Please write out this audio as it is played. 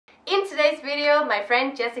today's video, my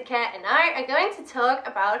friend Jessica and I are going to talk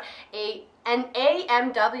about an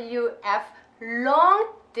Amwf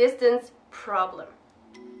long distance problem.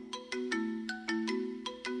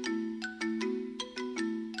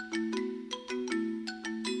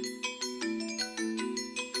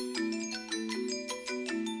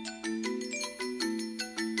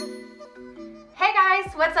 Hey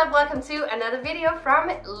guys, what's up? Welcome to another video from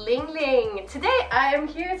Lingling. Today I am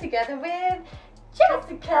here together with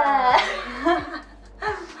Jessica.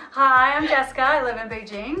 Hi, I'm Jessica. I live in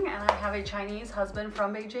Beijing and I have a Chinese husband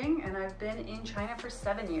from Beijing and I've been in China for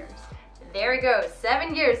 7 years. There we go,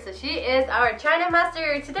 7 years. So she is our China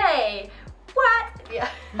master today. What? Yeah,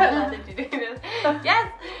 how did you do this?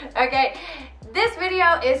 Yes. Okay. This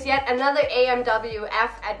video is yet another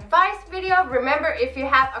Amwf advice video. Remember, if you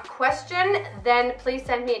have a question, then please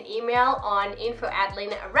send me an email on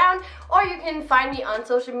info@lenaaround, or you can find me on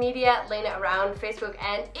social media, lenaaround, Facebook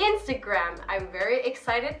and Instagram. I'm very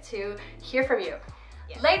excited to hear from you.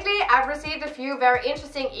 Lately, I've received a few very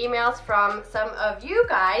interesting emails from some of you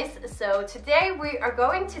guys. So today we are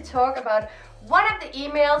going to talk about one of the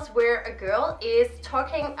emails where a girl is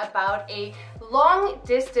talking about a long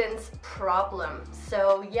distance problem.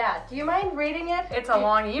 So yeah, do you mind reading it? It's a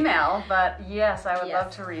long email, but yes, I would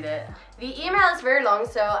love to read it. The email is very long,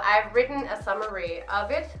 so I've written a summary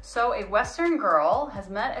of it. So a Western girl has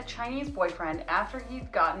met a Chinese boyfriend after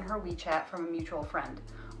he'd gotten her WeChat from a mutual friend.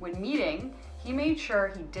 When meeting, he made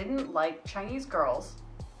sure he didn't like Chinese girls.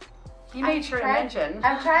 He made sure to mention...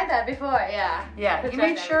 I've tried that before, yeah. Yeah, he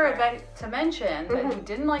made sure to mention that he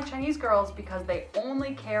didn't like Chinese girls because they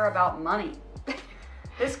only care about money.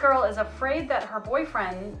 This girl is afraid that her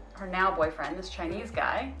boyfriend, her now boyfriend, this Chinese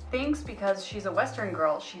guy, thinks because she's a Western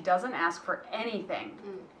girl, she doesn't ask for anything,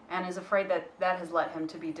 and is afraid that that has led him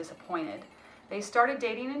to be disappointed. They started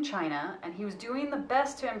dating in China, and he was doing the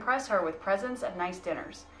best to impress her with presents and nice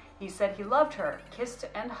dinners. He said he loved her, kissed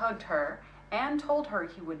and hugged her, and told her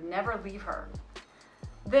he would never leave her.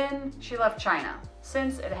 Then she left China,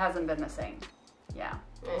 since it hasn't been the same. Yeah.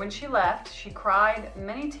 When she left, she cried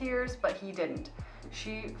many tears, but he didn't.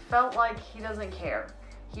 She felt like he doesn't care.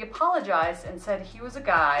 He apologized and said he was a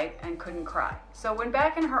guy and couldn't cry. So when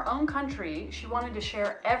back in her own country, she wanted to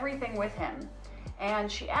share everything with him.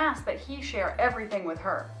 And she asked that he share everything with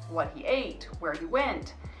her. What he ate, where he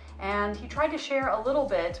went. And he tried to share a little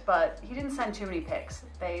bit, but he didn't send too many pics.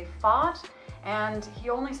 They fought, and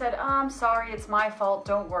he only said, "Oh, I'm sorry, it's my fault,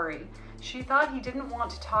 don't worry." She thought he didn't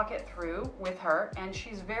want to talk it through with her, and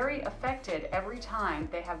she's very affected every time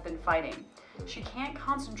they have been fighting. She can't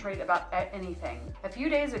concentrate about anything. A few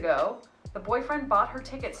days ago, the boyfriend bought her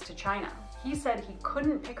tickets to China. He said he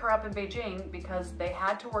couldn't pick her up in Beijing because they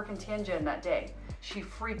had to work in Tianjin that day. She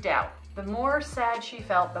freaked out. The more sad she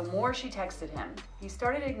felt, the more she texted him. He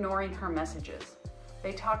started ignoring her messages.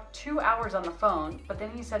 They talked 2 hours on the phone, but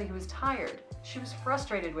then he said he was tired. She was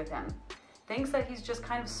frustrated with him. Thinks that he's just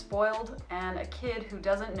kind of spoiled and a kid who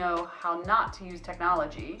doesn't know how not to use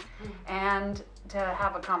technology and to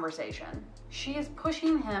have a conversation. She is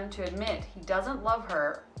pushing him to admit he doesn't love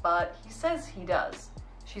her, but he says he does.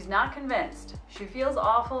 She's not convinced. She feels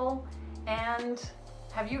awful, and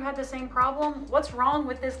have you had the same problem? What's wrong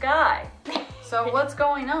with this guy? So what's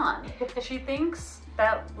going on? She thinks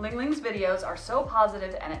that Lingling's videos are so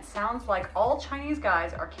positive and it sounds like all Chinese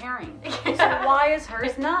guys are caring. So why is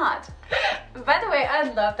hers not? By the way, I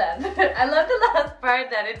love that. I love the last part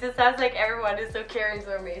that it just sounds like everyone is so caring,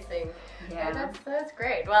 so amazing. Yeah, that's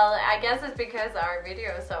great. Well, I guess it's because our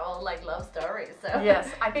videos are all like love stories. So yes,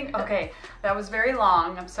 I think that was very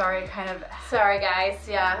long. I'm sorry, sorry guys.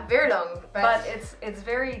 Yeah, very long. But it's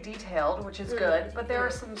very detailed, which is good. But there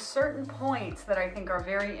are some certain points that I think are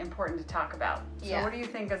very important to talk about. So what do you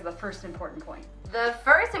think is the first important point? The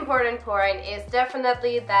first important point is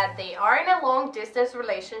definitely that they are in a long distance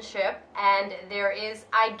relationship, and there is,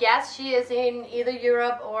 I guess she is in either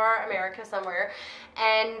Europe or America somewhere,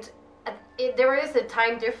 and there is a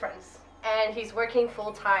time difference, and he's working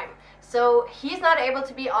full time. So he's not able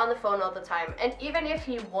to be on the phone all the time, and even if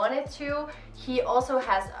he wanted to, he also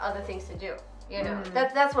has other things to do. You know,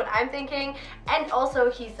 that's what I'm thinking. And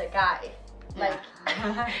also he's a guy. Like,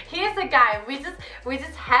 he is a guy. We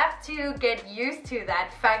just have to get used to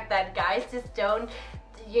that fact that guys just don't,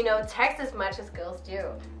 you know, text as much as girls do.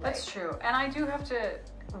 That's true. And I do have to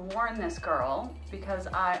warn this girl, because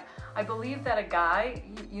I believe that a guy,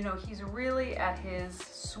 you know, he's really at his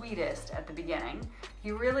sweetest at the beginning.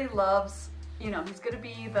 He really loves, you know, he's going to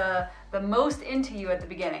be the most into you at the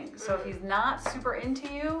beginning. So if he's not super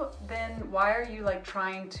into you, then why are you like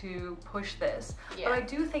trying to push this? But I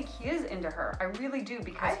do think he is into her. I really do,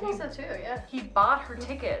 because I think so too, yeah. He bought her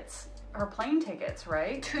tickets her plane tickets,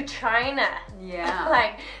 right? To China. Yeah.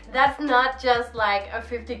 Like, that's not just like a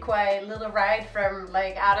 50 kwai little ride from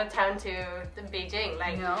like out of town to Beijing.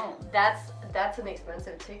 Like, no. That's an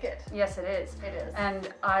expensive ticket. Yes, it is. It is. And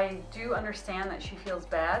I do understand that she feels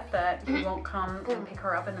bad that he won't come and pick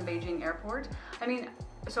her up in the Beijing airport. I mean,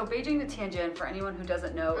 so Beijing to Tianjin, for anyone who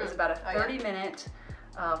doesn't know, is about a 30-minute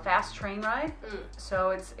fast train ride. So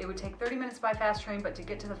it would take 30 minutes by fast train, but to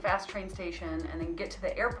get to the fast train station and then get to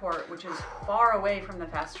the airport, which is far away from the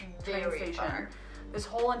fast train station. Far. This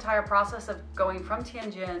whole entire process of going from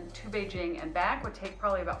Tianjin to Beijing and back would take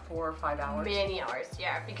probably about 4 or 5 hours. Many hours,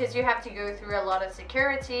 yeah, because you have to go through a lot of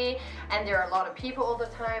security, and there are a lot of people all the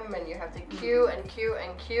time, and you have to queue and queue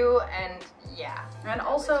and queue, and yeah. And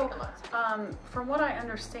also, from what I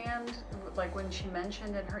understand, like when she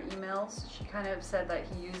mentioned in her emails, she kind of said that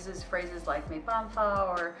he uses phrases like "没办法"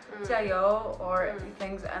 or "加油" or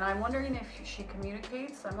things, and I'm wondering if she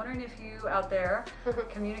communicates. I'm wondering if you out there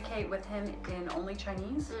communicate with him in only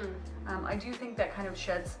Chinese. I do think that kind of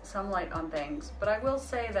sheds some light on things, but I will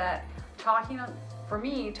say that talking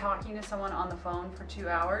to someone on the phone for 2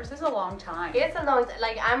 hours is a long time. It's a long time.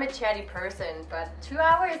 Like, I'm a chatty person, but 2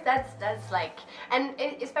 hours, that's like, and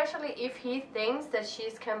especially if he thinks that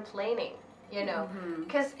she's complaining, you know,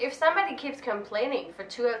 because if somebody keeps complaining for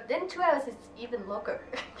 2 hours, then 2 hours is even longer,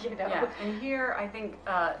 you know. Yeah, and here I think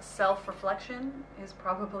self-reflection is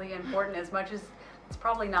probably important, as much as it's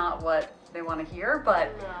probably not what they want to hear, but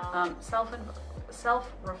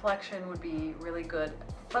self-reflection would be really good.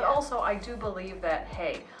 But also, I do believe that,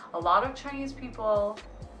 hey, a lot of Chinese people,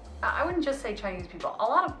 I wouldn't just say Chinese people, a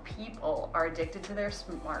lot of people are addicted to their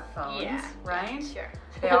smartphones, right? Yeah, sure.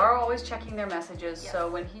 They are always checking their messages, so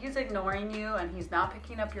when he's ignoring you and he's not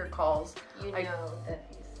picking up your calls, you know that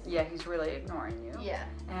he's really ignoring you. Yeah.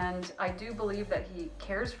 And I do believe that he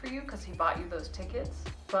cares for you because he bought you those tickets,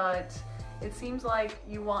 but it seems like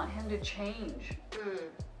you want him to change.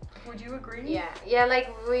 Would you agree? Yeah, like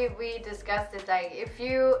we discussed it, like if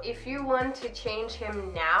you want to change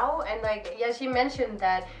him now, and like, yeah, she mentioned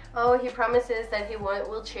that, oh, he promises that he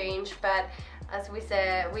will change, but as we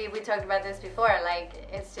said, we talked about this before, like,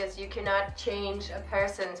 it's just, you cannot change a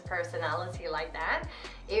person's personality like that.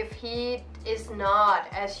 If he is not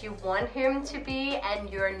as you want him to be, and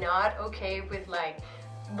you're not okay with like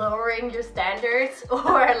lowering your standards,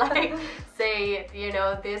 or like say, you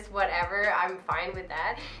know, this whatever, I'm fine with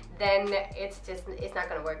that, then it's not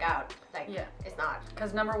gonna work out. Like, it's not.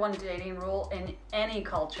 Because number one dating rule in any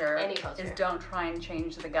culture is don't try and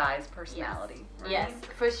change the guy's personality. Right? Yes,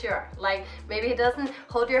 for sure. Like, maybe he doesn't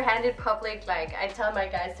hold your hand in public. Like, I tell my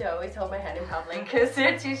guys to always hold my hand in public because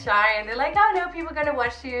they're too shy, and they're like, oh no, people are gonna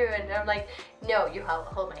watch you, and I'm like, no, you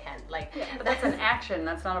hold my hand. Like, but that's an action,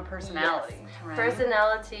 that's not a personality. Yes. Right?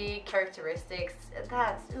 Personality, characteristics,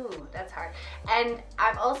 that's hard. And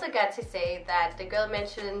I've also got to say that the girl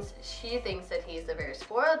mentions she thinks that he's a very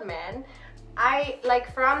spoiled man. I,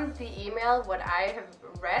 like, from the email, what I have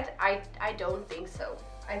read, I don't think so.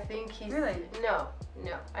 I think he's... Really? No,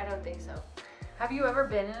 I don't think so. Have you ever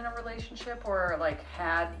been in a relationship or, like,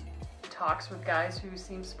 had talks with guys who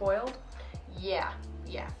seem spoiled? Yeah.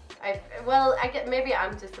 Maybe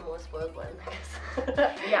I'm just the most spoiled one.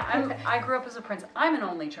 Yeah, I grew up as a princess. I'm an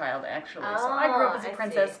only child, actually, so I grew up as a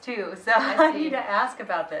princess too. So I need to ask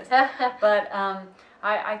about this. But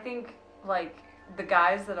I think, like, the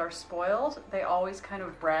guys that are spoiled, they always kind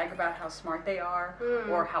of brag about how smart they are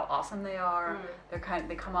or how awesome they are. They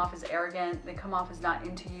come off as arrogant. They come off as not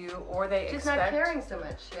into you, or they just not caring so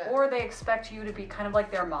much. Yeah. Or they expect you to be kind of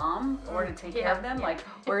like their mom, or to take care of them. Like,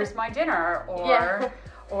 where's my dinner?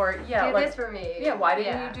 Or do like, this for me. Yeah, why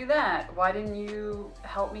didn't you do that? Why didn't you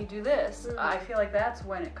help me do this? I feel like that's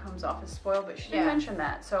when it comes off as spoiled, but she didn't mention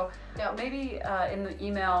that. So maybe in the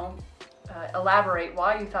email, elaborate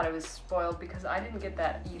why you thought it was spoiled, because I didn't get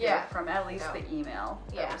that either from at least the email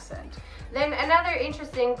that was sent. Then another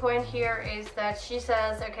interesting point here is that she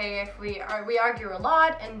says, okay, if we argue a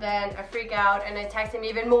lot, and then I freak out and I text him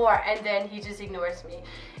even more, and then he just ignores me.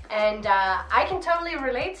 And I can totally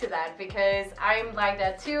relate to that, because I'm like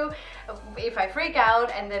that too. If I freak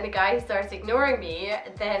out and then the guy starts ignoring me,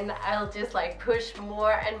 then I'll just like push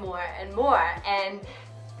more and more and more, and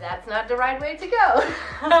that's not the right way to go.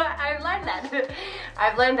 I've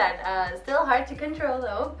learned that. Still hard to control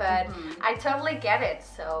though, but I totally get it.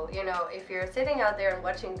 So, you know, if you're sitting out there and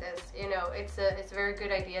watching this, you know, it's a very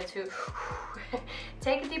good idea to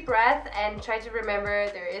take a deep breath and try to remember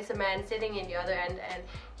there is a man sitting in the other end, and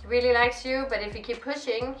he really likes you, but if you keep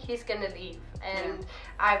pushing, he's gonna leave. And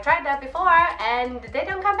I've tried that before, and they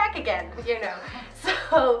don't come back again, you know.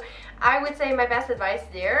 So I would say my best advice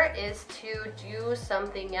there is to do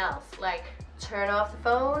something else, like turn off the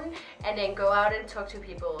phone and then go out and talk to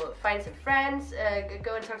people. Find some friends,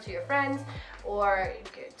 go and talk to your friends, or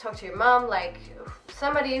talk to your mom, like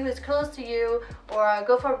somebody who's close to you, or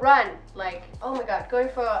go for a run. Like, oh my god, going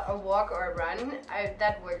for a walk or a run,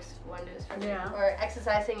 that works wonders for me. Yeah. Or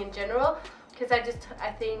exercising in general, because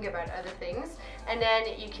I think about other things, and then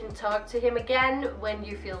you can talk to him again when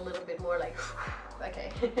you feel a little bit more like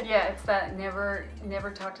okay. Yeah, it's that never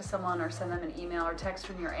talk to someone or send them an email or text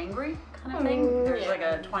when you're angry kind of thing. There's like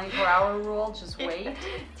a 24-hour rule, just wait.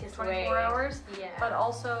 Just 24 wait. hours. Yeah. But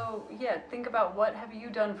also, yeah, think about what have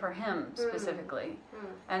you done for him specifically.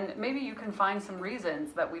 And maybe you can find some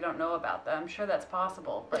reasons that we don't know about that. I'm sure that's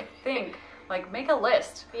possible. But think, like, make a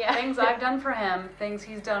list. Yeah. Things I've done for him, things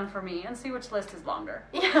he's done for me, and see which list is longer.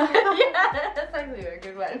 Yeah, that's actually a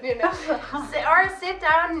good one, you know. Or sit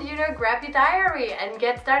down, you know, grab your diary and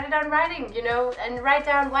get started on writing, you know, and write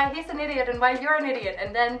down why he's an idiot and why you're an idiot.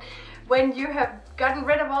 And then when you have gotten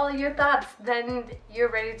rid of all of your thoughts, then you're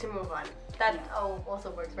ready to move on. That also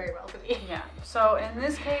works very well for me. Yeah. So in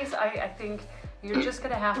this case, I think you're just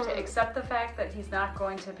going to have to accept the fact that he's not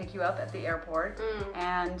going to pick you up at the airport,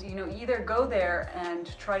 and, you know, either go there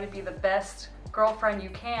and try to be the best girlfriend you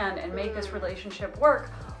can and make this relationship work,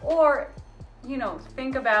 or, you know,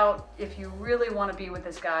 think about if you really want to be with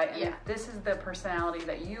this guy and if this is the personality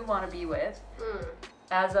that you want to be with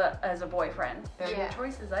as a boyfriend. They're your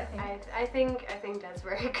choices, I think. I think that's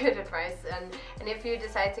very good advice. And if you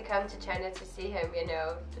decide to come to China to see him, you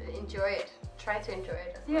know, enjoy it. Try to enjoy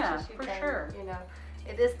it as much as you can. Sure. You know,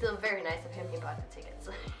 it is still very nice of him he bought the tickets.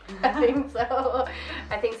 I think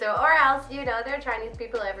so. Or else, you know, there are Chinese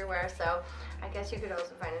people everywhere, so I guess you could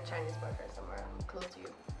also find a Chinese boyfriend somewhere close to you.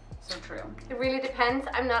 So true. It really depends.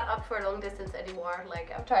 I'm not up for long distance anymore.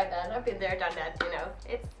 Like, I've tried that. I've been there, done that, you know.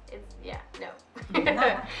 It's no.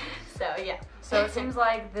 So it seems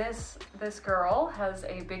like this girl has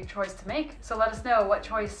a big choice to make. So let us know what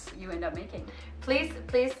choice you end up making. Please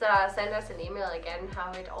send us an email again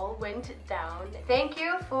how it all went down. Thank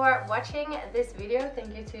you for watching this video.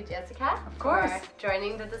 Thank you to Jessica for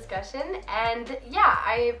joining the discussion. And yeah,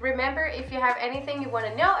 I remember if you have anything you want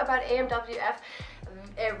to know about AMWF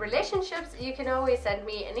relationships, you can always send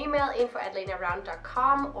me an email,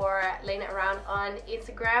 info@lenaaround.com, or lenaaround on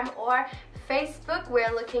Instagram or Facebook.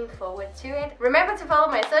 We're looking forward to it. Remember to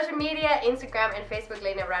follow my social media, Instagram and Facebook,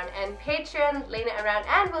 lenaaround, and Patreon, lenaaround,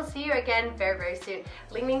 and we'll see you again very, very soon.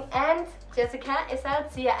 Lingling and Jessica is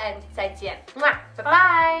out. See ya and 再见. Bye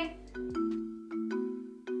bye.